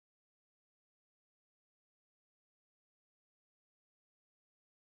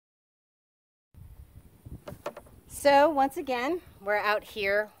So once again, we're out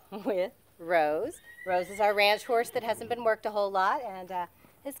here with Rose. Rose is our ranch horse that hasn't been worked a whole lot and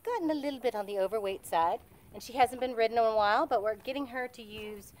has gotten a little bit on the overweight side. And she hasn't been ridden in a while, but we're getting her to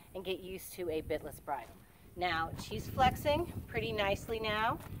use and get used to a bitless bridle. Now, she's flexing pretty nicely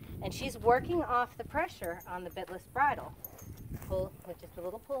now, and she's working off the pressure on the bitless bridle. Pull with just a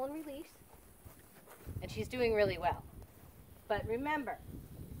little pull and release. And she's doing really well. But remember,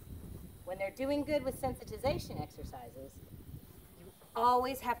 when they're doing good with sensitization exercises, you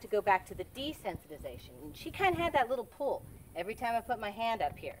always have to go back to the desensitization. And she kind of had that little pull every time I put my hand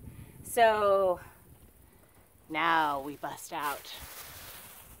up here. So now we bust out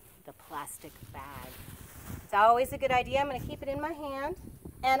the plastic bag. It's always a good idea. I'm going to keep it in my hand,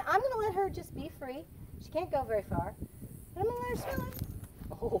 and I'm going to let her just be free. She can't go very far, but I'm going to let her smell it.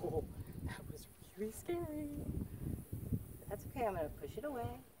 Oh, that was really scary. But that's okay. I'm going to push it away,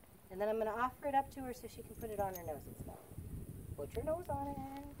 and then I'm going to offer it up to her so she can put it on her nose and smell it. Put your nose on it.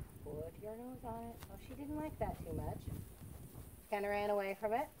 Put your nose on it. Oh, she didn't like that too much. Kind of ran away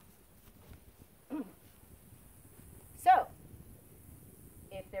from it. So,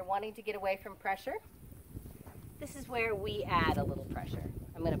 if they're wanting to get away from pressure, this is where we add a little pressure.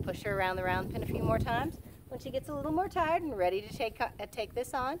 I'm going to push her around the round pin a few more times. When she gets a little more tired and ready to take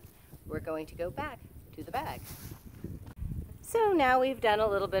this on, we're going to go back to the bag. So now we've done a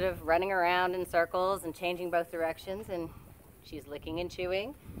little bit of running around in circles and changing both directions, and she's licking and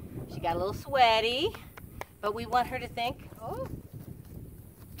chewing. She got a little sweaty, but we want her to think, oh,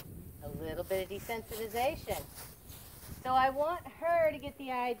 a little bit of desensitization. So I want her to get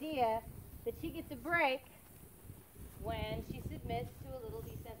the idea that she gets a break when she submits to a little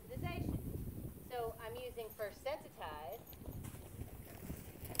desensitization. So I'm using first sensitize,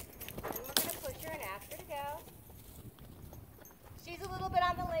 and we're going to push her and ask her to go. She's a little bit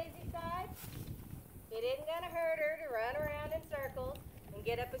on the lazy side. It isn't going to hurt her to run around in circles and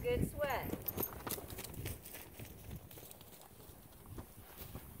get up a good sweat.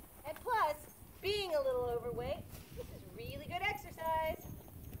 And plus, being a little overweight, this is really good exercise.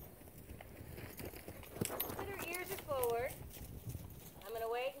 Put her ears are forward. I'm going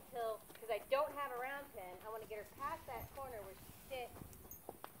to wait until, because I don't have a round pin, I want to get her past that corner where she sits,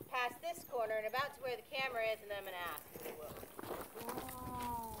 past this corner and about to where the camera is, and then I'm going to ask if it will.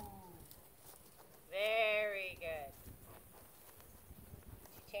 Oh. Very good.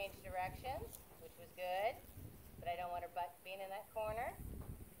 She changed directions, which was good, but I don't want her butt being in that corner.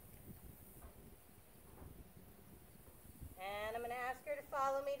 And I'm going to ask her to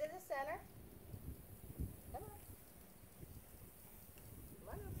follow me to the center. Come on.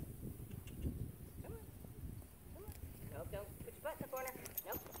 Come on. Come on. Come on. Nope, don't put your butt in the corner.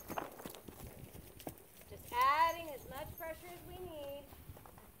 Nope. Just adding as much pressure as we need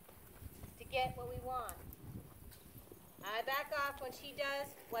to get what we want. I back off when she does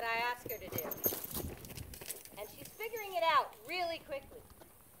what I ask her to do. And she's figuring it out really quickly.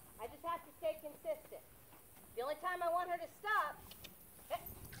 I just have to stay consistent. The only time I want her to stop,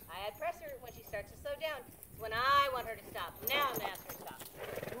 I add pressure when she starts to slow down. It's when I want her to stop. Now I'm going to ask her to stop.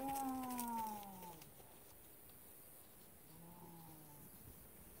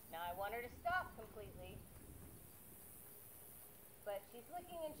 Now I want her to stop completely, but she's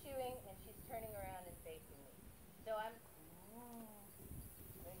licking and chewing, and she's turning around and facing me. So I'm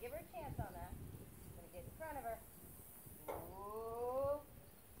going to give her a chance on that. I'm going to get in front of her. Ooh.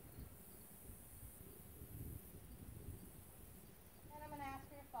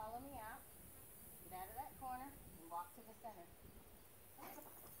 Follow me out, get out of that corner, and walk to the center.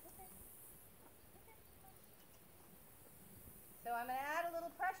 Okay. So I'm going to add a little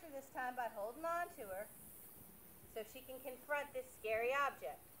pressure this time by holding on to her so she can confront this scary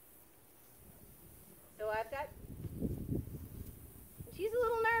object. So I've got, she's a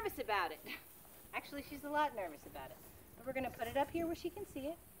little nervous about it. Actually, she's a lot nervous about it. But we're going to put it up here where she can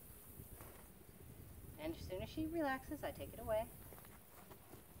see it. And as soon as she relaxes, I take it away.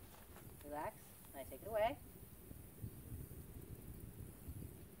 Relax, and I take it away.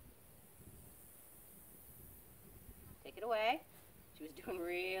 Take it away. She was doing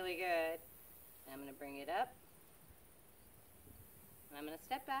really good. And I'm going to bring it up. And I'm going to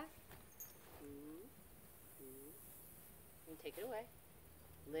step back. And take it away.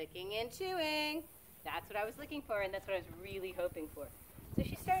 Licking and chewing. That's what I was looking for, and that's what I was really hoping for. So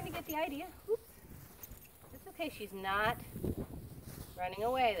she's starting to get the idea. Oops. It's okay, she's not running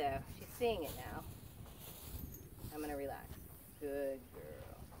away though. She's seeing it now. I'm going to relax. Good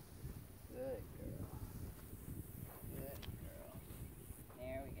girl. Good girl. Good girl.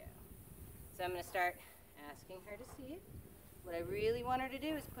 There we go. So I'm going to start asking her to see it. What I really want her to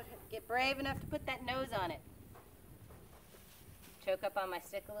do is get brave enough to put that nose on it. choke up on my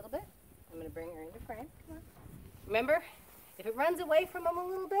stick a little bit. I'm going to bring her into frame. Come on. Remember, if it runs away from them a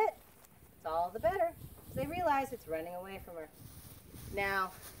little bit, it's all the better. They realize it's running away from her.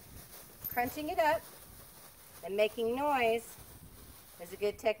 Now, crunching it up and making noise is a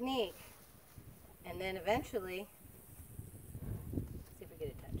good technique. And then eventually, see if we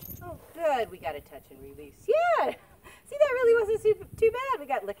get a touch. Oh, good, we got a touch and release. Yeah! See, that really wasn't too bad. We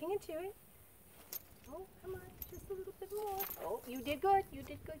got licking and chewing. Oh, come on, just a little bit more. Oh, you did good,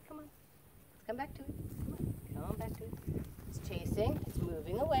 come on. Let's come back to it. Come on back to it. It's chasing, it's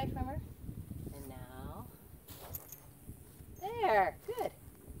moving away from her. And now, there, good.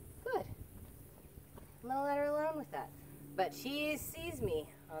 I'm gonna let her alone with that. But she sees me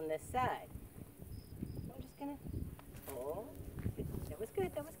on this side. I'm just gonna, oh, that was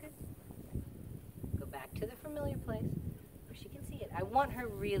good. Go back to the familiar place where she can see it. I want her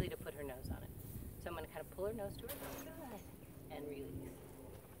really to put her nose on it. So I'm gonna kind of pull her nose to her, good, and release.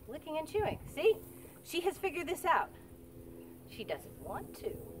 Licking and chewing, see? She has figured this out. She doesn't want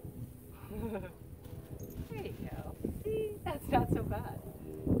to. There you go. See, that's not so bad.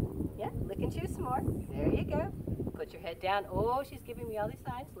 Yeah, lick and chew some more. There you go. Put your head down. Oh, she's giving me all these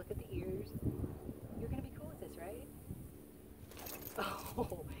signs. Look at the ears. You're going to be cool with this, right?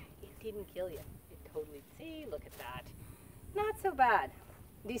 Oh, it didn't kill you. It totally, see, look at that. Not so bad.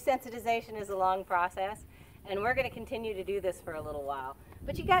 Desensitization is a long process, and we're going to continue to do this for a little while.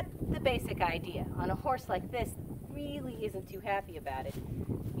 But you got the basic idea. On a horse like this, really isn't too happy about it.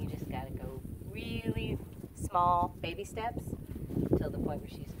 You just got to go really small baby steps till the point where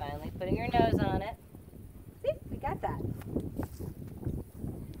she's finally putting her nose on it. See, we got that.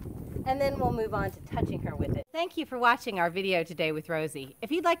 And then we'll move on to touching her with it. Thank you for watching our video today with Rosie.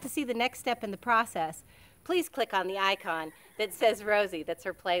 If you'd like to see the next step in the process, please click on the icon that says Rosie, that's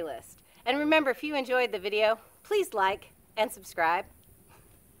her playlist. And remember, if you enjoyed the video, please like and subscribe.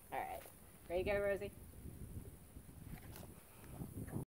 All right, ready to go, Rosie?